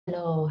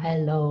Hello,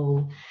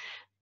 hello.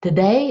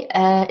 Today,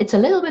 it's a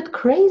little bit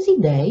crazy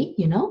day,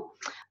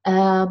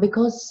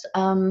 because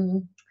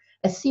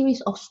a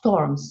series of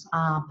storms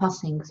are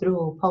passing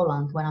through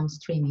Poland where I'm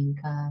streaming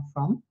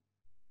from.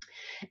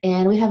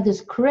 And we have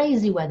this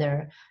crazy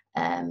weather.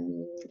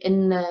 In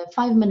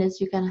 5 minutes,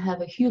 you can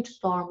have a huge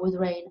storm with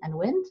rain and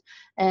wind.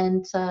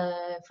 And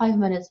 5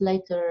 minutes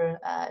later,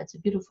 it's a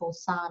beautiful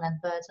sun and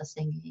birds are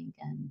singing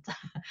and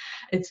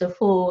it's a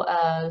full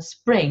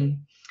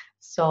spring.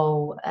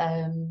 So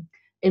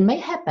it may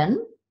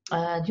happen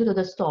due to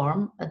the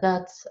storm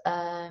that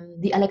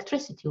the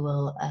electricity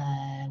will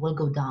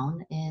go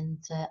down and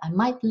I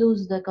might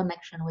lose the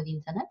connection with the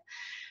internet.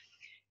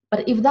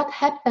 But if that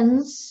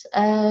happens,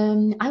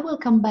 I will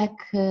come back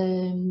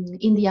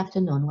in the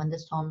afternoon when the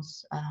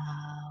storms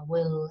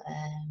will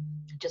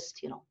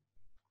just,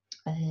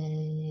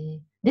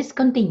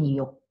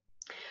 discontinue.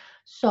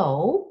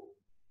 So,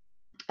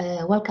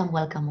 welcome,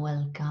 welcome,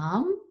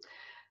 welcome.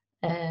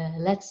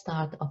 Let's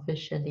start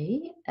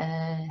officially.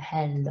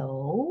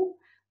 Hello,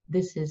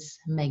 this is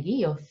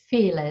Maggie, your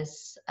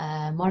fearless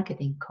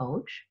marketing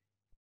coach.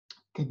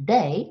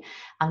 Today,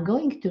 I'm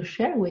going to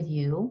share with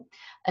you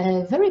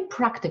a very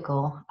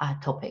practical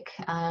topic.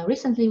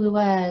 Recently, we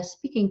were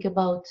speaking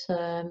about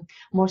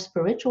more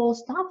spiritual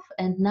stuff,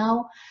 and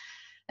now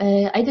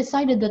I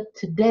decided that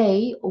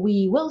today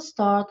we will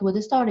start with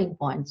a starting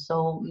point.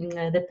 So,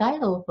 the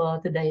title for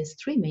today's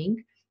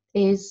streaming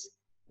is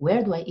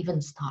Where Do I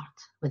Even Start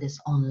with this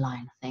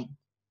online thing?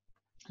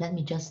 Let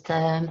me just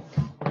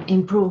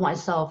improve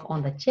myself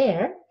on the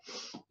chair.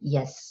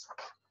 Yes.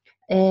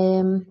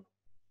 Um,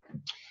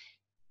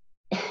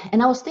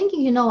 and I was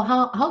thinking,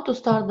 how to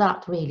start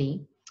that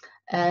really,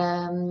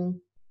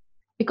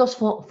 because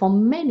for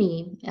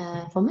many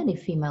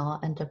female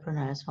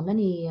entrepreneurs, for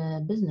many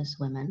business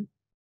women,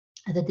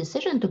 the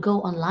decision to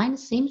go online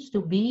seems to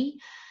be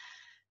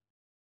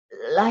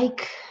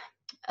like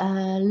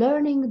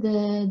learning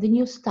the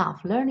new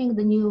stuff, learning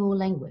the new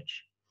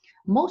language.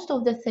 Most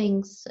of the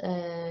things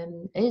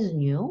is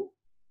new.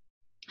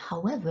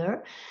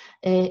 However,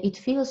 it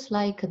feels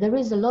like there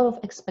is a lot of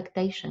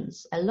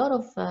expectations, a lot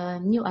of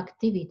new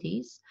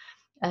activities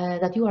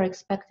that you are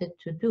expected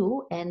to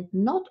do, and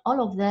not all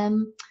of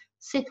them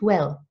sit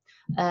well.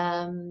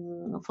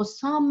 For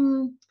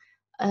some,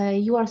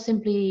 you are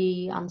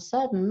simply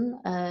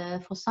uncertain.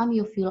 For some,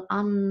 you feel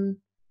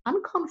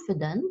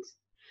unconfident.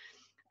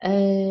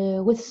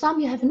 With some,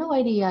 you have no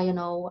idea,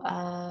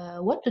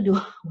 what to do,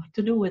 what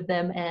to do with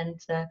them, and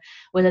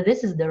whether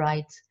this is the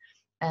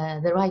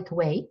right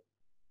way.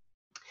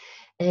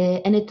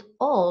 And it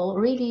all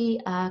really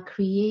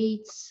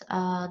creates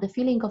the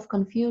feeling of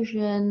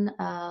confusion,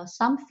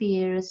 some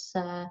fears,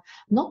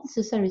 not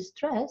necessary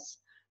stress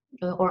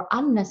or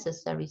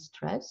unnecessary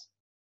stress,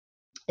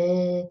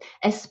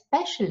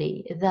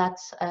 especially that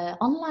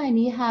online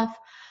you have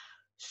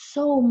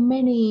so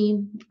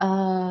many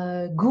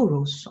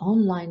gurus,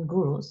 online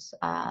gurus,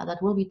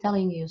 that will be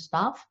telling you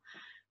stuff,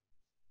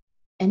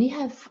 and you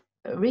have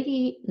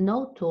really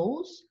no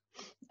tools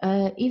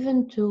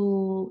even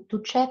to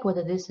check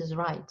whether this is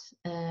right,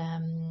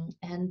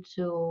 and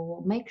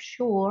to make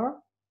sure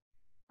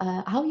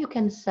how you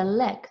can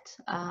select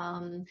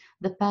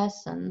the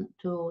person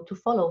to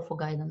follow for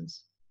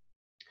guidance.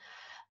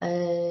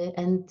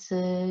 And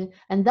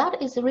that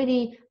is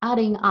really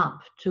adding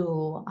up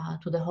to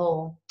the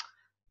whole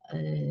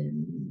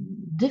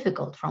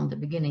difficult from the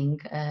beginning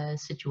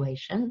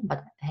situation.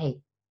 But hey,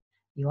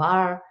 you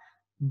are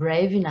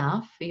brave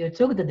enough, you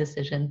took the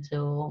decision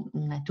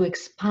to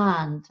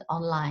expand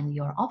online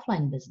your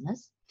offline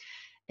business,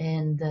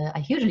 and I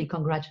hugely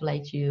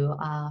congratulate you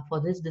for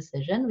this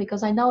decision,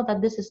 because I know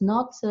that this is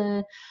not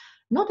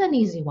an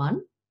easy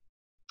one.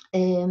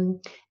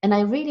 And I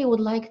really would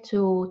like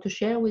to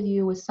share with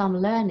you with some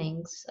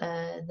learnings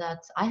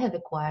that I have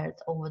acquired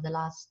over the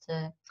last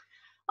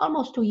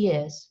almost 2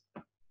 years,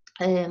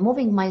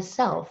 moving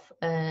myself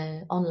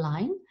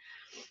online.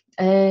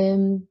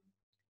 Um,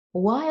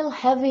 while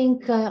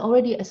having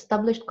already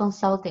established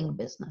consulting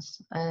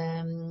business.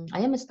 I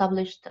am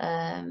established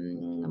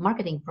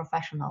marketing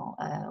professional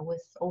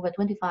with over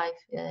 25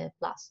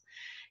 plus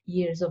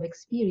years of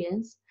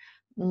experience.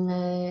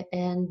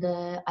 And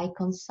I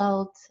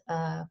consult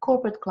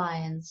corporate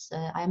clients.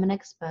 I am an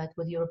expert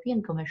with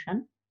European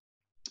Commission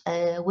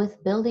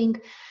with building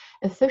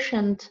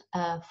efficient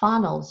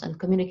funnels and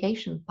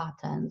communication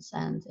patterns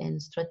and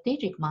in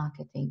strategic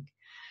marketing.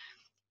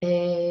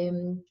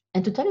 And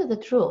to tell you the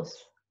truth,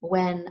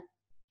 when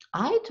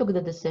I took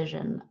the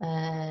decision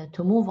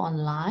to move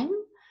online,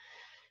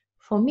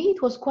 for me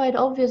it was quite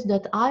obvious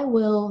that I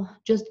will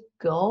just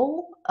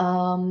go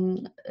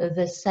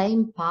the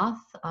same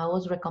path I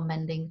was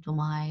recommending to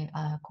my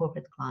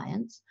corporate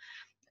clients.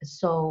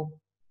 So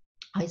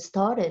I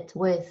started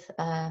with,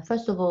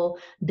 first of all,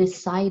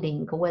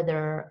 deciding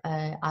whether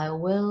I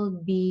will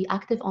be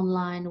active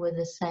online with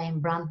the same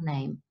brand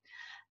name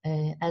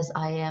as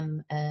I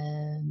am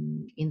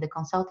in the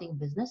consulting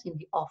business in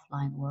the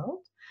offline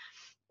world.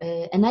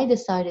 And I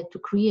decided to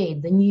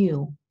create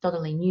the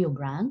totally new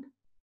brand.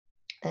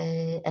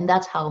 And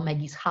that's how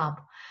Maggie's Hub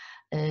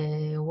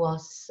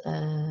was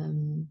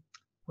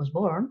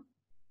born.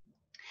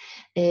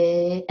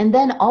 And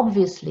then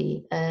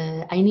obviously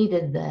I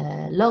needed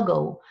the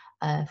logo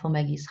for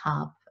Maggie's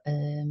Hub,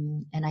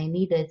 and I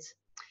needed,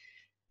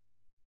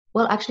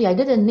 well, actually I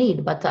didn't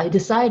need, but I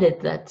decided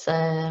that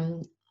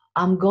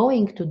I'm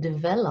going to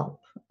develop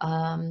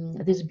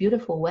this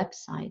beautiful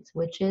website,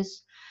 which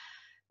is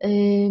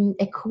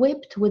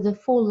equipped with a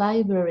full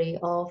library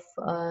of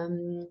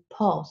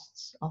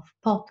posts, of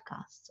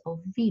podcasts,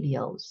 of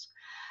videos,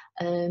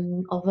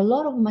 of a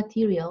lot of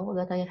material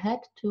that I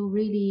had to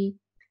really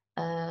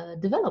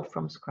develop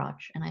from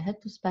scratch, and I had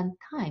to spend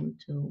time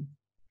to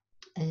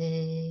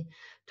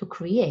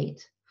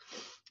create.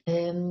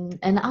 And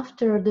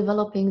after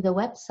developing the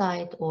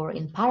website, or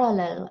in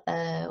parallel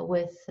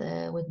with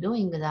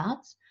doing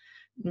that,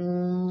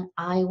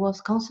 I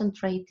was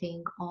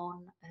concentrating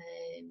on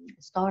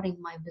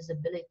starting my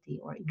visibility,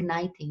 or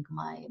igniting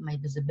my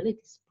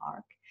visibility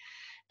spark,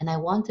 and I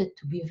wanted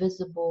to be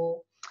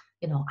visible,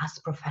 you know, as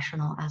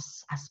professional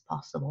as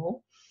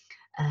possible,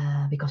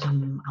 because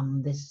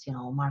I'm this, you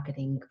know,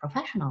 marketing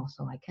professional,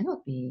 so I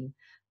cannot be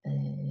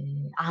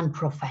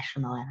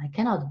unprofessional, and I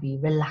cannot be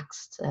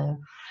relaxed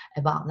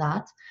about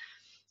that.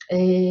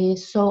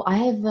 So I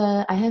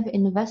have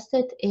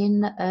invested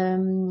in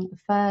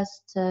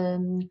first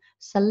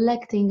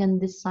selecting and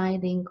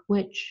deciding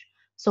which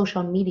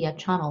social media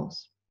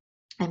channels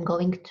I'm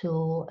going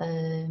to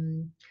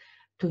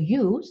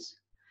use,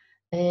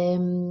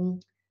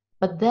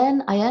 but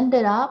then I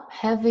ended up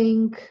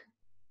having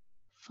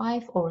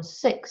 5 or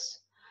 6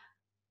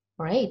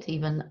 or 8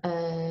 even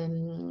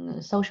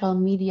social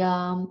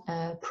media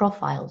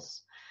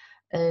profiles.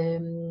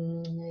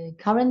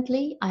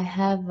 Currently, I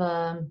have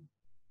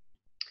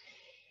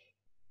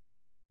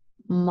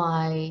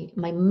my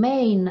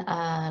main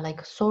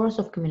like source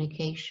of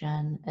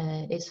communication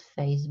is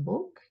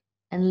Facebook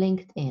and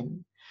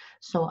LinkedIn.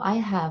 So I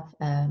have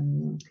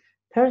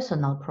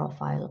personal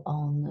profile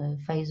on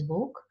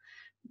Facebook,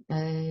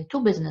 2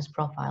 business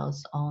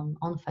profiles on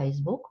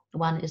Facebook.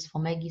 One is for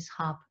Maggie's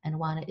Hub and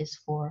one is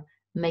for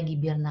Maggie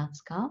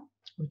Biernacka,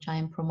 which I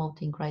am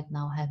promoting right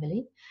now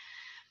heavily.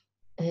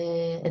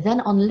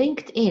 Then on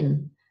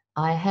LinkedIn,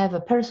 I have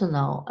a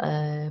personal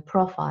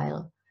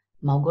profile,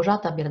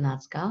 Małgorzata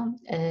Biernacka,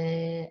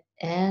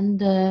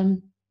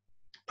 and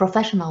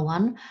professional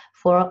one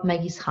for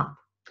Maggie's Hub.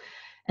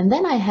 And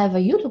then I have a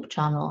YouTube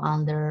channel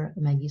under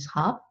Maggie's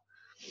Hub.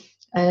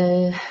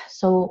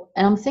 So,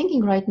 and I'm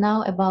thinking right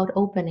now about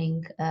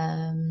opening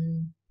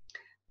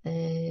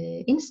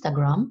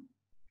Instagram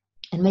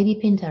and maybe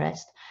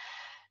Pinterest.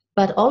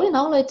 But all in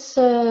all, it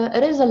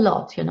is a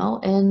lot, you know.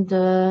 And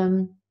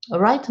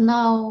right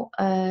now,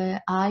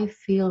 I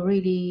feel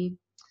really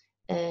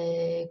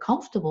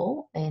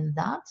comfortable in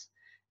that.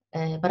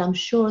 But I'm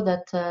sure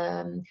that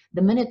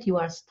the minute you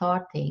are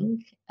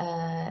starting,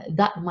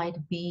 that might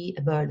be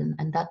a burden,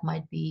 and that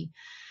might be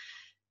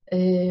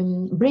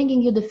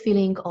bringing you the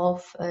feeling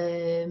of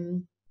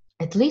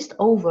at least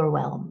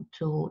overwhelmed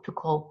to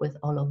cope with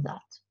all of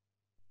that.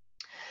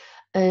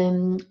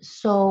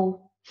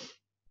 So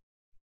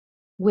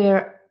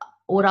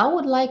what I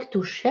would like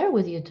to share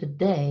with you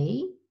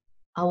today,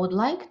 I would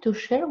like to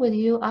share with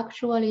you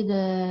actually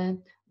the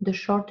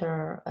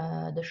shorter,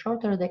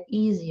 the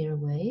easier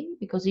way.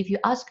 Because if you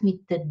ask me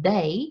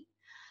today,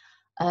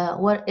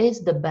 what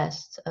is the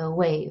best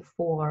way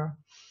for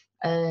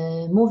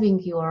moving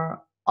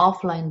your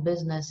offline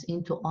business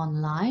into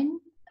online,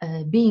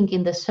 being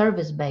in the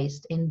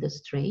service-based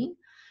industry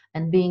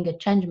and being a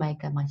change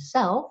maker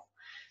myself,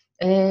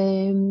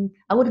 I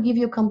would give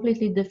you a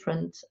completely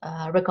different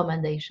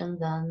recommendation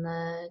than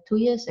 2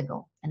 years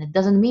ago. And it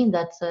doesn't mean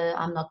that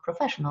I'm not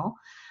professional.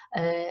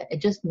 It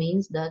just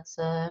means that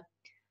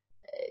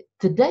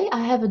today I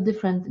have a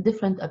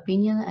different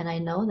opinion, and I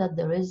know that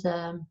there is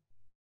a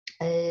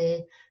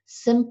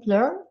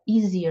simpler,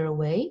 easier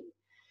way,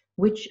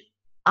 which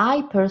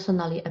I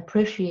personally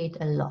appreciate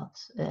a lot,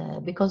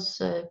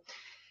 because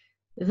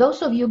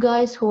those of you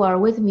guys who are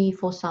with me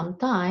for some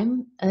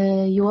time,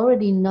 you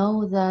already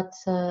know that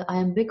I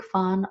am a big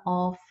fan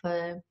of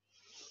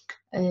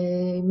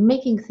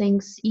making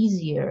things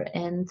easier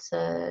and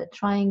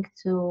trying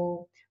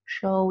to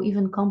show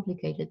even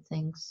complicated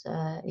things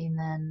in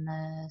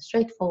a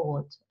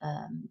straightforward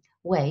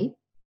way.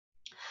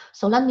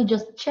 So let me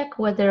just check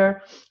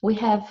whether we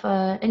have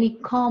any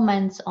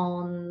comments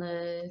on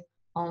that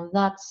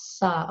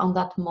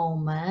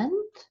moment.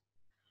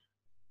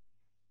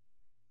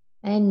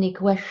 Any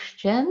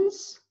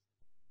questions?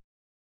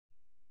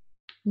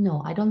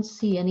 No, I don't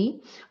see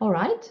any. All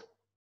right.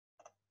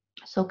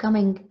 So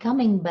coming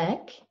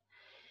back,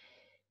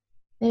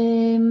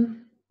 I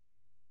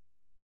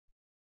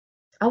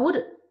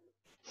would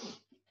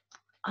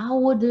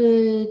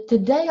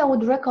today I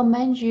would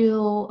recommend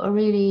you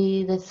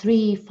really the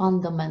 3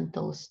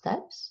 fundamental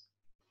steps,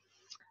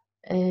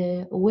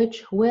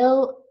 which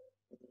will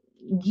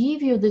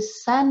give you the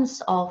sense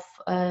of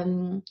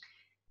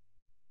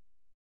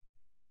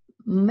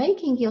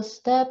making your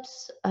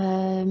steps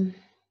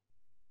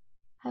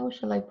how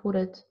shall I put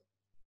it?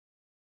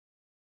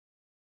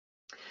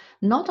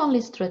 Not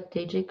only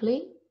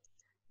strategically,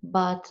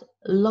 but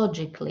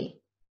logically,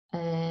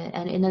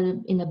 and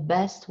in a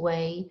best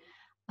way,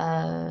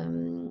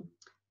 um,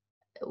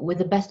 with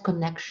the best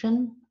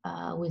connection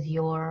with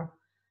your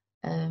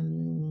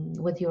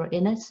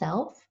inner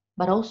self,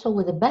 but also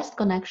with the best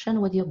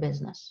connection with your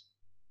business.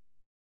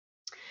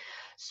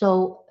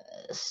 So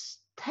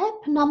step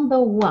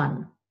number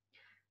one,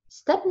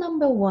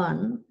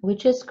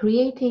 which is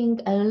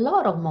creating a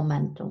lot of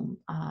momentum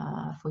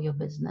for your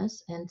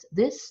business, and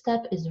this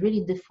step is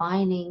really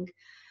defining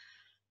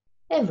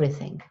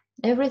everything.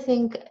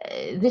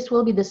 This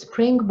will be the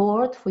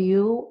springboard for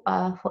you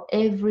for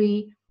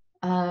every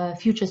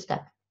future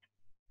step.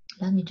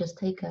 Let me just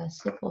take a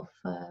sip of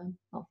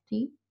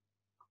tea.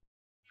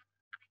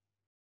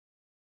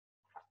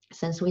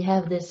 Since we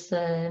have this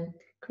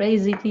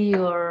crazy tea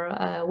or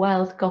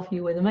wild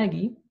coffee with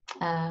Maggie.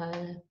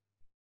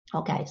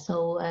 Okay,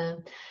 so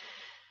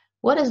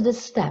what is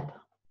this step?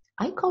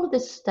 I call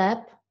this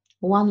step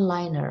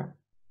one-liner.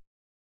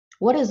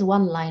 What is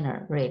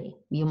one-liner really?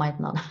 You might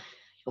not,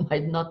 you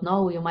might not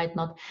know, you might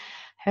not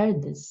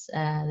heard this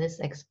this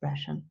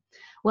expression.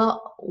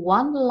 Well,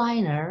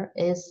 one-liner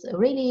is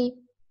really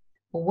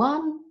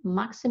one,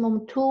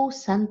 maximum two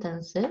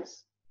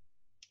sentences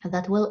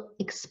that will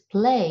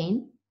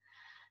explain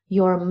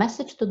your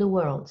message to the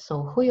world.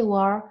 So who you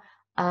are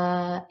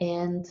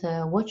and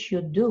what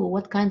you do,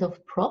 what kind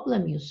of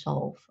problem you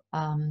solve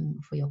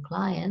for your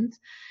client,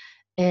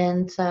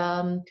 and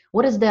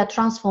what is their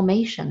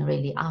transformation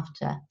really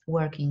after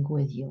working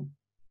with you.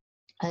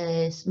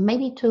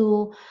 Maybe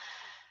to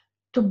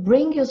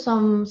bring you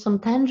some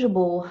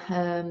tangible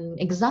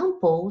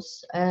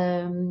examples.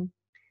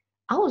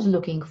 I was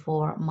looking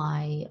for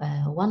my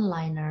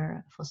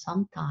one-liner for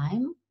some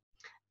time,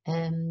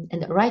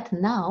 and right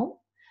now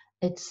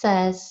it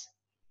says,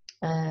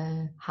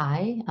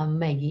 hi, I'm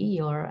Maggie,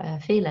 your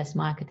fearless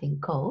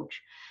marketing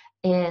coach,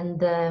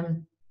 and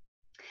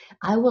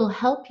I will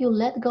help you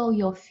let go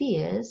your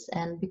fears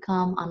and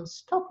become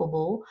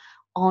unstoppable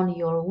on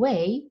your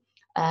way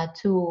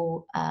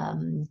to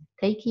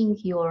taking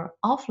your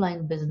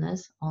offline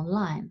business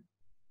online.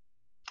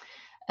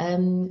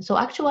 So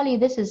actually,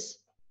 this is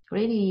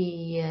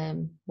really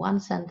one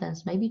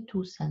sentence, maybe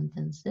two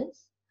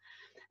sentences,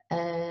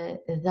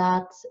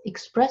 that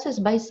expresses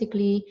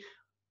basically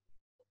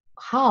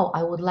how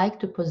I would like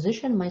to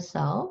position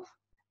myself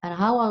and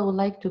how I would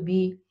like to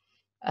be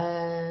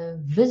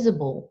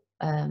visible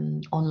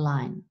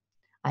online.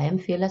 I am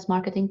Fearless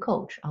Marketing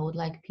Coach. I would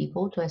like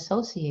people to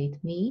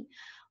associate me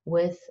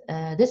with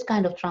this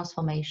kind of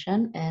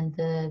transformation and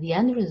the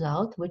end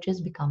result, which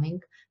is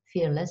becoming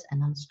fearless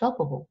and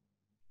unstoppable.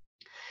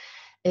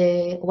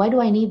 Why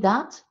do I need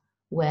that?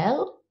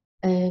 Well,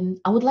 I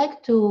would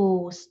like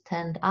to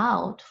stand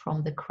out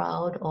from the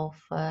crowd of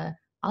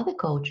other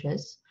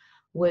coaches,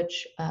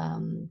 which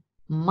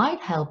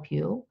might help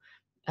you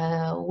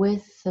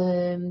with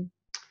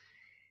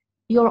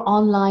your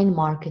online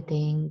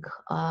marketing,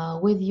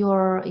 with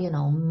your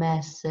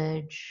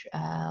message,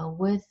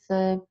 with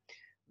a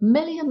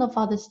million of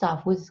other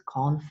stuff, with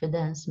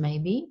confidence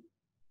maybe.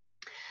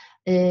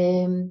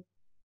 And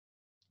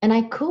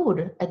I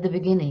could, at the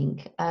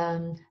beginning,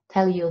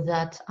 tell you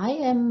that I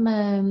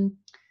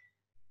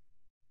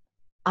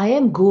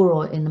am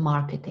guru in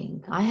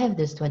marketing. I have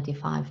this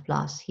 25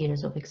 plus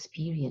years of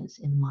experience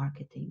in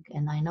marketing,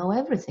 and I know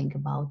everything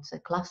about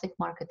classic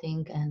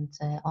marketing and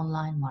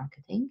online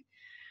marketing.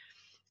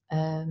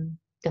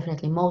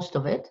 Definitely most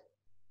of it.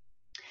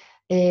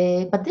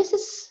 But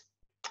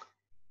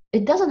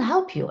it doesn't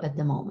help you at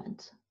the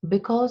moment,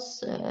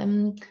 because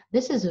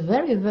this is a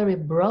very, very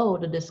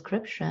broad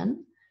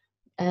description.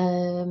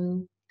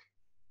 And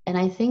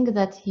I think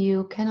that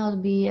you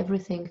cannot be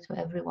everything to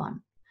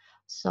everyone.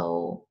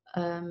 So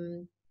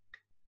in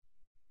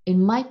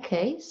my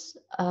case,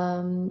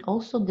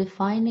 also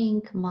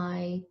defining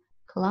my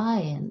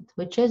client,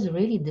 which is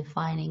really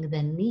defining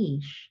the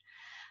niche,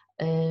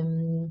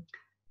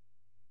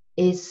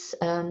 is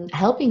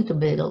helping to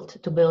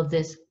build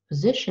this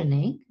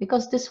positioning,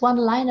 because this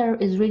one-liner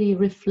is really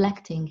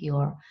reflecting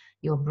your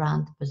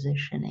brand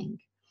positioning.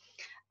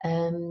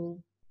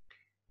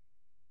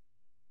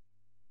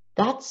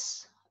 That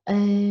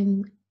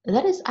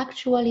is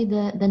actually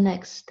the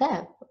next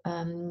step.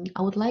 I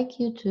would like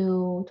you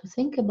to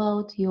think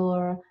about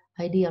your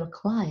ideal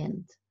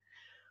client.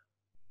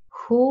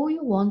 Who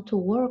you want to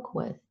work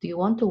with? Do you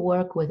want to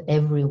work with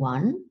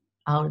everyone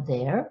out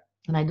there?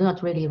 And I do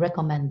not really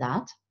recommend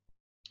that.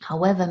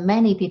 However,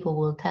 many people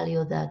will tell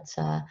you that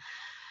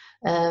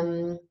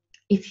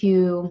if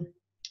you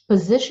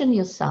position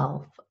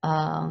yourself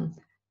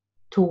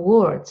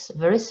towards a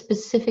very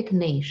specific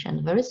niche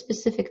and very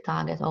specific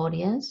target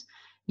audience,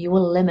 you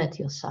will limit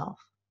yourself.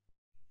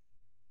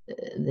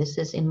 This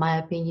is, in my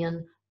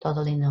opinion,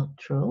 totally not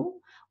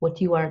true.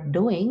 What you are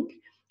doing,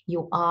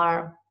 you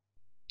are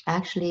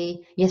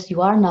actually, yes,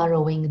 you are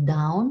narrowing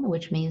down,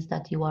 which means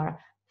that you are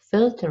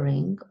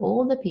filtering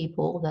all the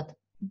people that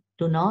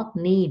do not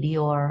need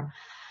your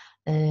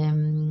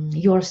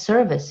your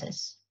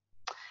services.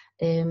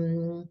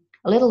 A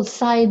little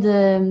side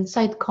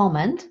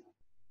comment: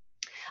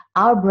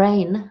 our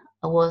brain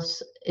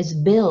is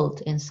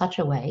built in such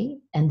a way,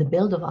 and the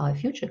build of our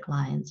future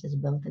clients is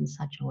built in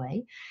such a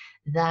way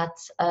that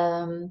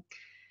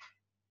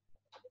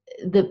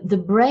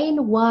the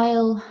brain,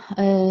 while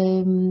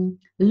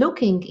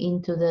looking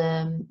into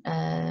the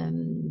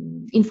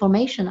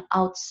information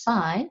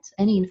outside,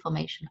 any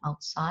information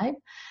outside,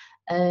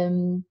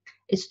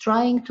 is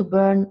trying to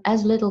burn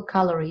as little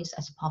calories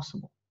as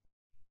possible.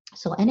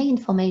 So any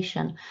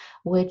information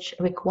which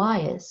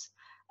requires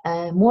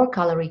more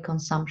calorie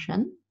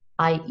consumption,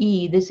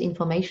 i.e. this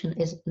information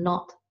is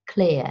not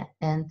clear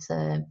and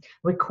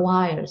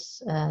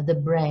requires the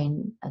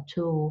brain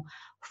to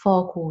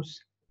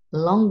focus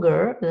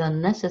longer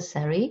than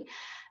necessary,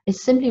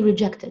 is simply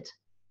rejected.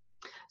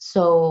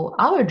 So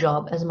our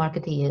job as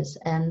marketeers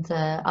and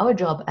our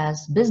job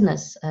as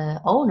business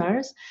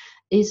owners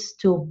is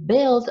to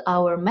build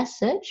our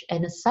message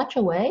in such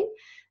a way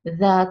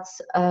that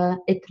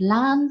it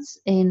lands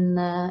in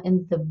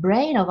the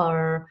brain of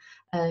our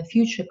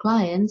future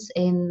clients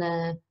in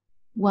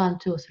 1,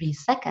 2, 3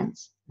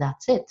 seconds.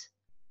 That's it.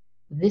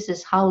 This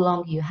is how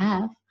long you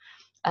have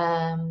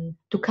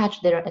to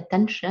catch their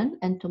attention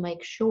and to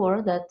make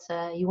sure that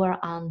you are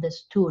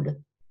understood.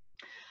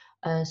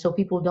 So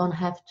people don't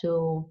have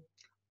to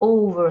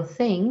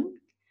overthink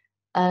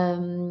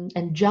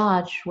and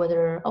judge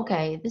whether,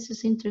 okay, this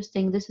is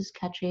interesting, this is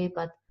catchy,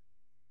 but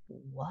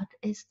what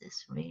is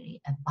this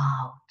really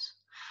about?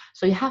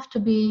 So you have to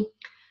be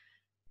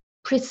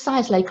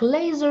precise, like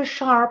laser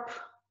sharp,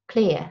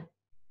 clear.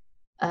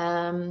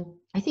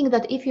 I think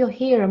that if you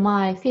hear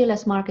my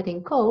Fearless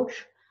Marketing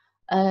Coach,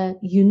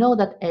 you know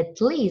that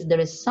at least there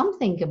is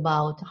something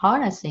about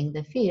harnessing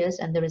the fears,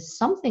 and there is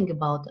something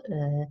about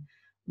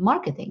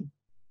marketing,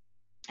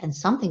 and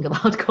something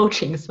about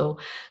coaching. So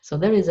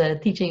there is a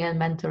teaching and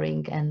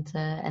mentoring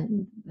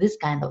and this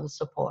kind of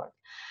support.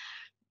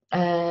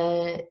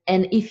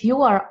 And if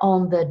you are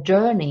on the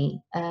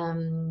journey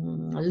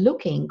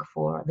looking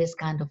for this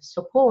kind of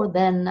support,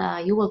 then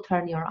you will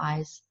turn your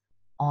eyes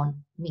on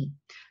me.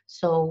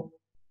 So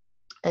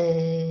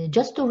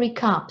just to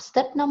recap,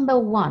 step number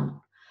 1,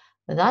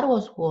 that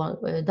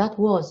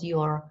was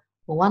your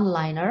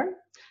one-liner,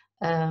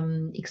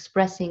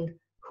 expressing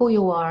who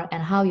you are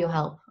and how you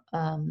help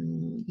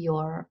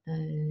your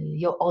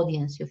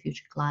audience, your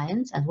future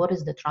clients, and what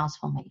is the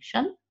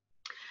transformation.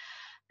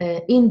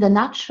 In the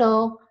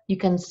nutshell, you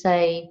can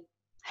say,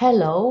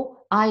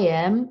 hello, I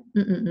am,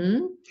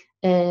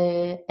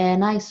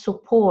 and I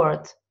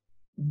support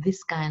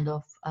this kind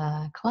of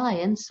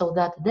clients so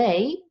that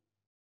they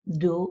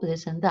do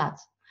this and that,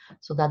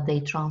 so that they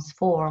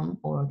transform,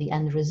 or the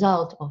end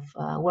result of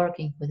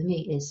working with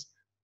me is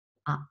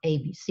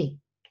ABC.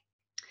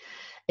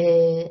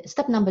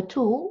 Step number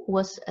 2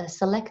 was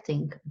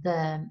selecting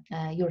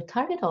your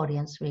target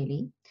audience,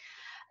 really.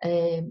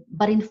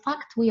 But in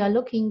fact, we are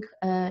looking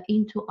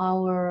into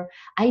our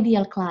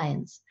ideal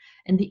clients,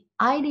 and the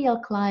ideal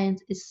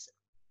client is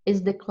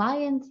the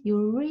client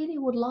you really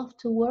would love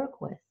to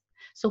work with.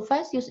 So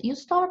first, you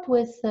start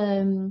with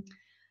even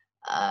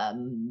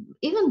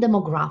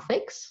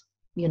demographics.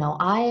 You know,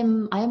 I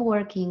am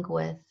working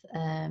with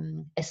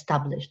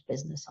established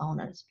business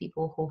owners,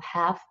 people who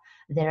have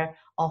their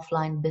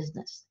offline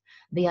business.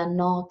 They are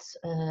not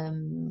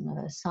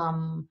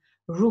some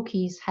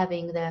rookies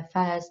having their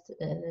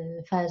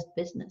first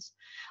business.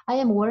 I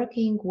am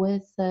working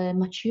with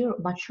mature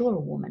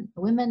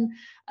women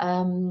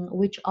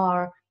which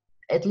are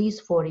at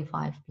least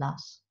 45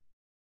 plus,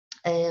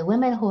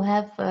 women who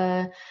have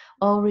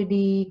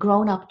already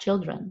grown up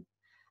children,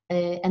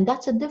 and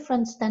that's a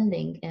different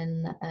standing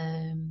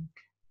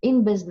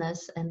in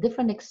business and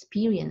different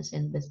experience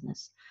in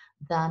business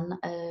than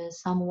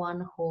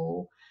someone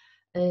who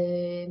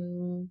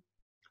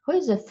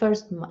is a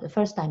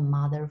first-time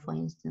mother, for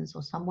instance,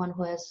 or someone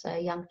who has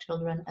young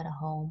children at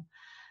home.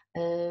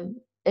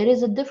 It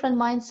is a different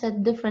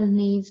mindset, different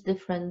needs,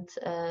 different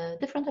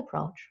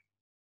approach.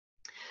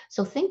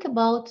 So think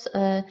about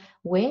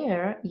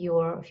where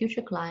your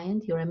future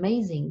client, your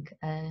amazing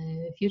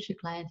future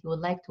client you would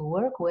like to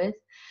work with,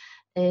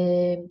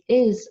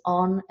 is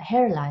on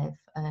her life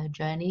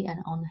journey and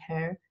on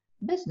her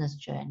business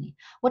journey.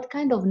 What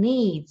kind of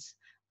needs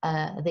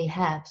they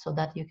have, so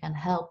that you can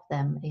help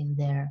them in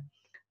their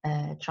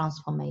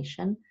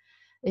transformation,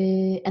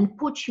 and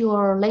put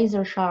your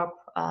laser sharp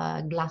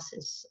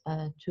glasses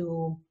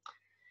to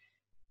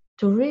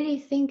really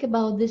think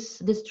about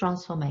this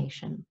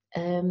transformation.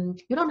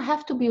 You don't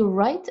have to be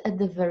right at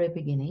the very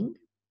beginning.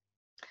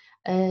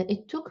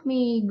 It took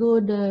me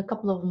good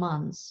couple of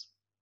months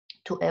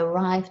to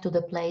arrive to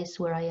the place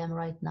where I am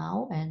right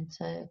now, and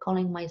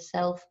calling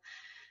myself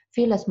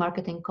Fearless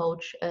Marketing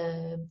Coach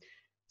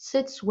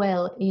sits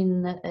well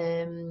in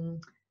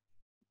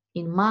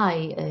my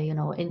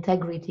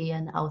integrity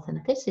and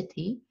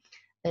authenticity,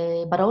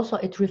 but also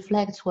it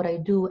reflects what I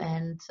do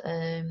and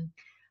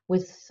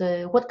with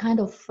what kind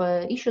of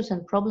issues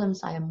and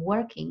problems I am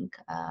working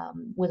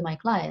with my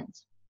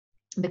clients.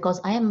 because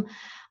I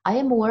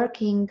am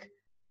working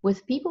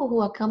with people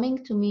who are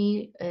coming to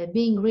me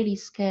being really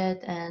scared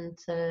and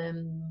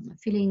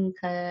feeling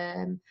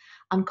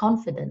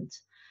unconfident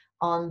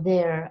on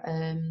their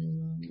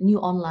new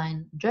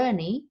online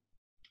journey.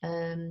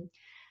 Um,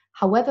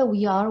 However,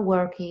 we are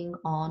working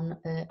on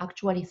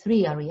actually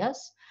three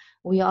areas.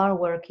 We are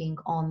working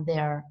on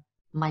their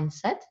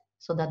mindset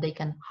so that they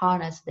can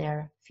harness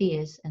their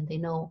fears and they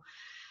know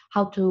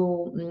how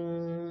to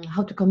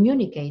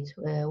communicate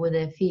with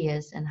their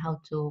fears and how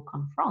to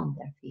confront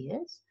their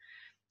fears,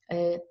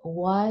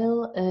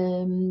 while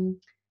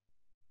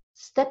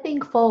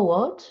stepping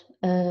forward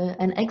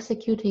and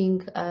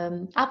executing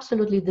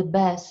absolutely the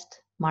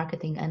best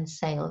marketing and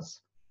sales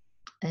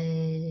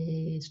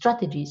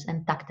strategies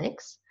and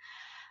tactics.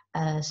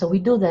 So we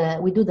do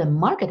the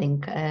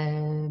marketing,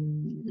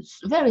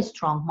 very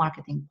strong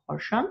marketing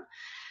portion,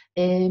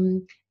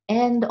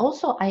 and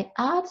also I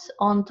add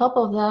on top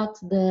of that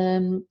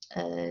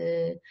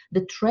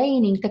the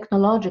training,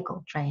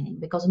 technological training,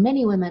 because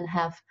many women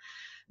have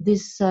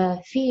this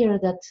fear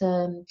that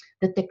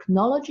the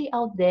technology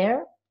out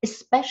there,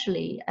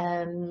 especially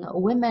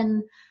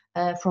women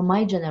from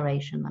my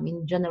generation, I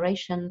mean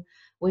generation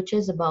which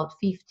is about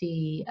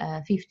 50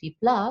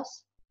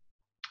 plus.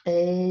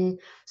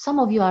 Some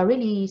of you are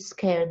really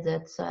scared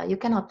that you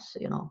cannot,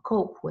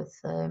 cope with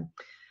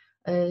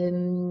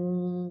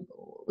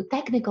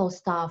technical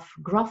stuff,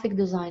 graphic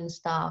design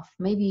stuff,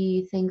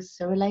 maybe things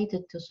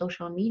related to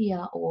social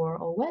media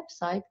or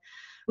website,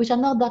 which are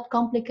not that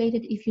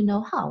complicated if you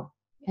know how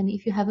and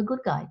if you have a good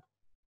guide.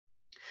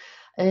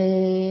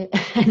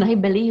 And I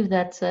believe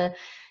that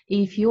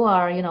if you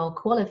are,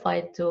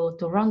 qualified to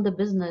run the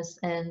business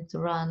and to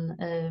run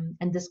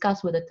and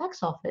discuss with the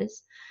tax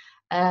office,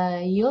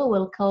 you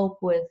will cope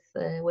with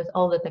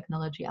all the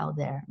technology out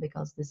there,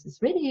 because this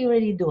is really,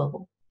 really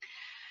doable.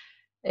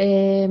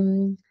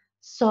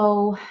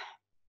 So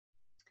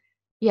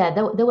yeah,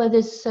 there were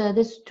these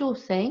two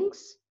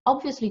things.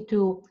 Obviously,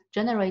 to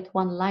generate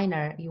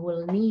one-liner, you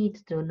will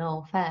need to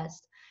know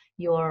first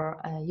your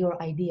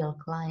ideal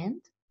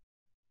client.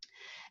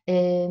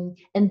 And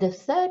the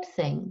third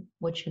thing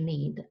which you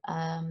need,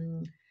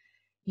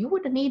 you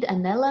would need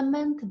an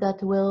element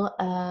that will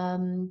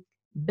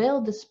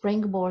build the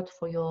springboard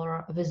for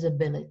your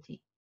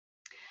visibility.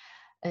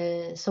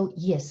 So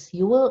yes,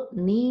 you will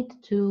need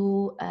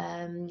to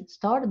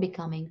start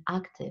becoming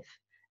active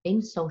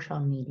in social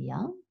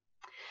media,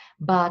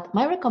 but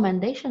my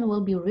recommendation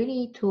will be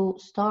really to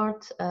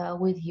start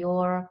with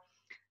your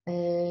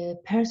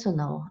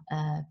personal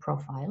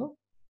profile.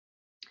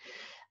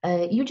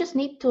 You just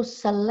need to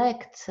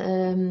select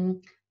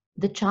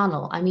the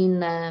channel. I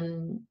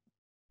mean,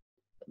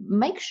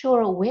 make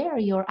sure where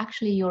your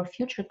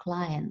future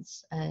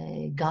clients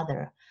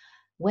gather,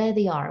 where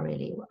they are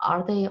really.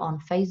 Are they on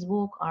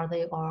Facebook? Are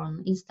they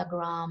on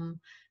Instagram,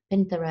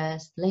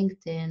 Pinterest,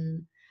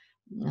 LinkedIn,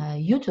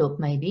 YouTube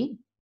maybe?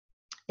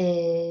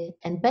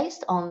 And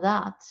based on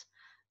that,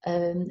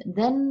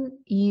 then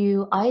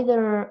you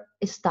either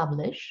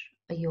establish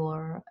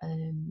your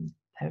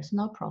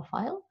personal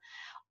profile,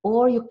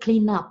 or you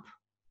clean up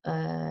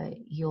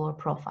your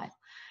profile.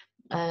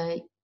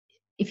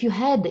 If you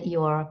had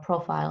your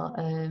profile,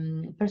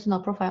 personal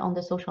profile on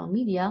the social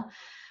media,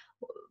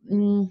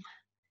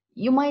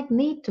 you might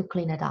need to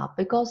clean it up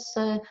because,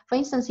 for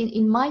instance,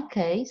 in my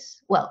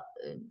case,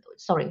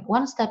 sorry,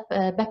 one step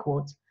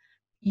backwards,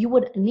 you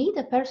would need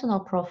a personal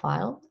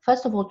profile,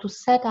 first of all, to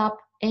set up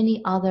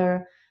any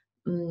other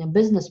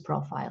business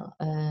profile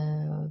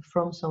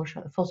for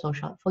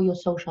your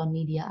social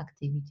media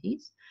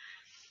activities.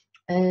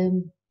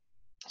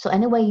 So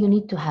anyway, you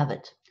need to have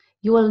it.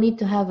 You will need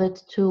to have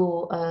it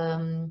to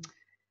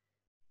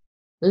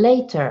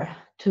later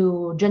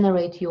to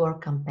generate your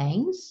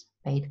campaigns,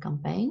 paid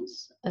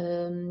campaigns,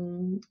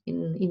 in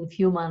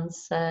few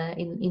months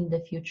in the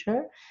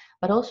future,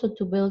 but also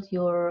to build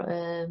your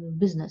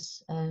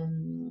business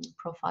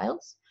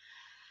profiles.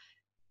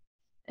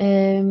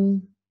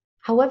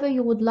 However,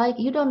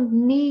 you don't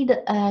need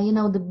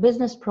the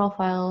business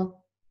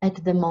profile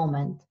at the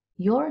moment.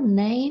 Your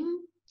name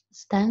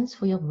stands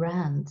for your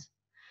brand,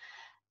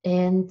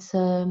 and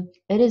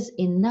it is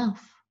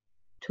enough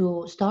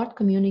to start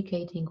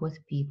communicating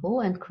with people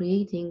and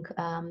creating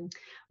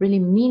really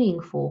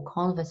meaningful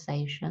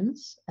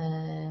conversations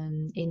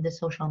on the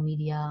social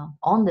media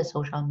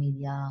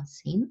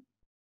scene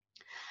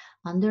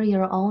under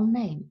your own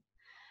name.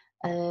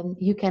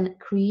 You can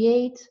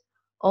create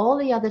all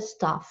the other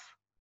stuff,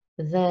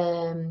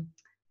 the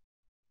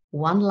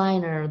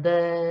one-liner,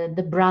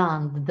 the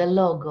brand, the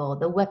logo,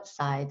 the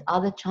website,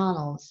 other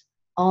channels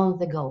on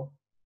the go.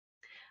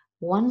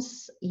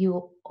 Once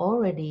you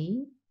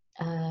already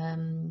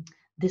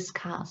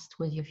discussed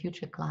with your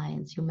future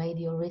clients, you made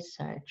your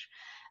research,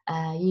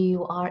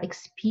 you are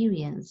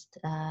experienced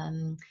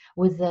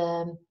with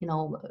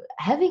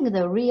having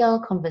the real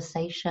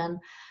conversation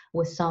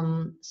with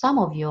some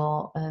of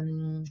your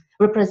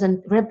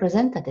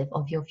representative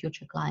of your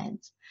future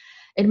clients,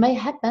 it may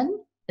happen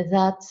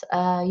that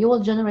you will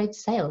generate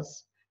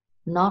sales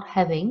not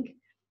having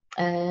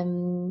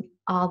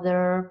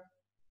other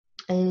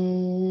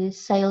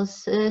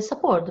sales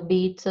support,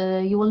 be it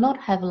you will not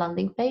have a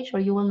landing page or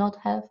you will not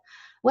have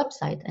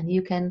website, and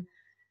you can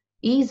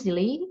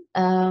easily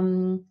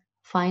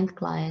find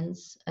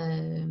clients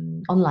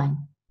online.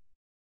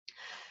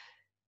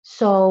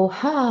 So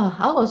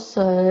I was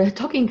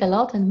talking a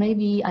lot, and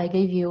maybe I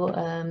gave you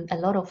a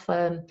lot of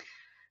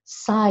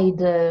side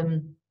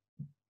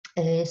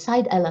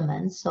side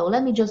elements. So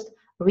let me just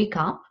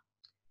recap.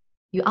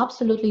 You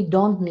absolutely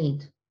don't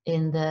need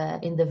in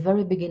the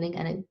very beginning,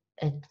 and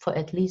for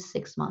at least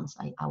 6 months,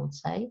 I would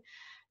say,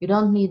 you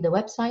don't need the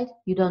website,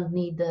 you don't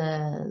need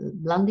the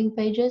landing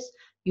pages,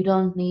 you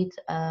don't need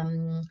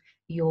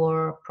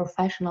your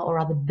professional or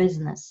other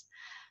business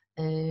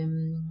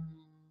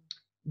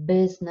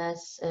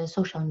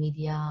social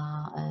media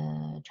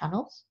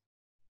channels,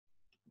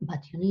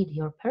 but you need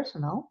your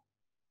personal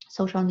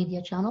social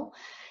media channel.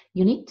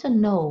 You need to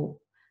know,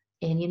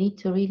 and you need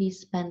to really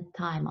spend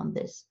time on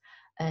this.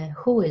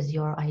 Who is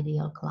your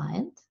ideal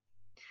client?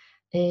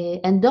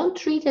 And don't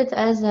treat it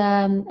as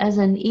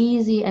an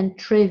easy and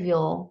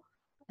trivial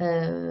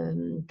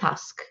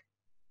task,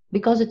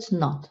 because it's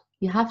not.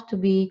 You have to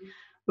be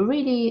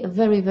really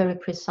very, very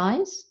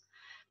precise.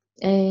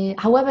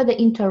 However, the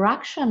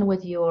interaction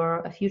with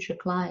your future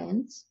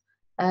clients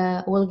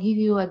will give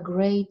you a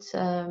great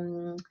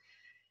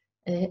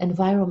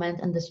environment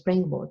and the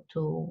springboard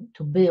to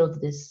build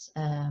this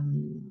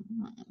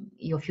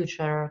your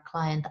future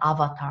client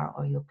avatar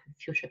or your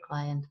future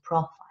client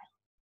profile.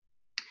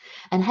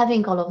 And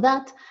having all of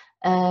that,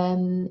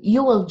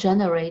 you will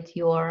generate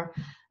your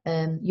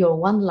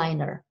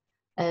one-liner.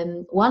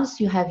 Once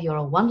you have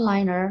your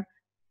one-liner,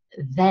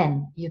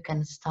 then you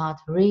can start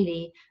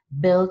really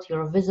build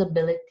your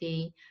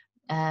visibility,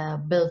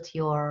 build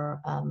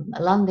your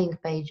landing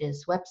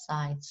pages,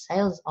 websites,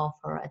 sales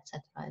offer,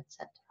 etc.,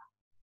 etc.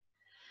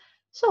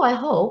 So I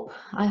hope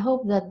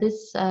that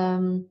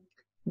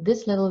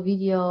this little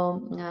video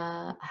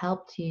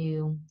helped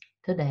you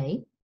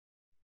today,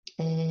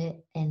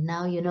 and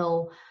now you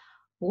know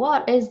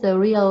what is the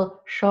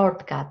real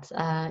shortcut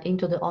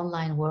into the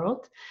online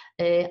world.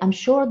 I'm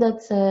sure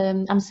that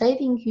I'm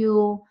saving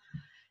you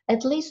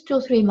at least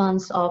 2-3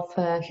 months of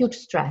huge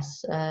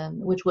stress,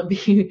 which would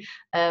be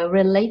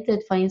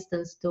related, for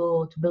instance,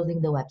 to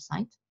building the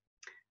website,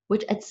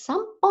 which at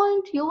some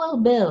point you will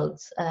build.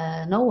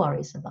 No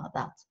worries about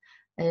that,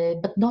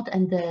 but not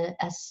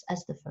as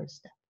the first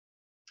step.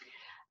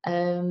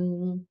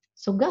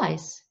 So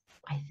guys,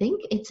 I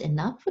think it's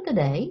enough for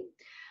today.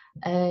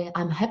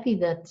 I'm happy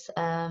that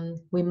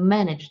we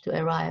managed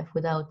to arrive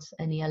without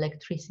any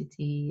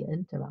electricity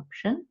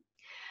interruption.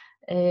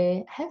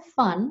 Have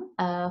fun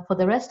for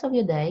the rest of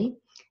your day.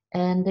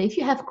 And if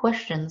you have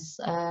questions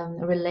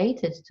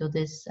related to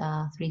these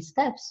 3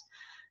 steps,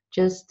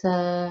 just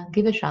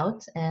give a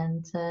shout,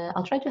 and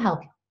I'll try to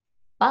help you.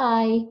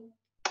 Bye.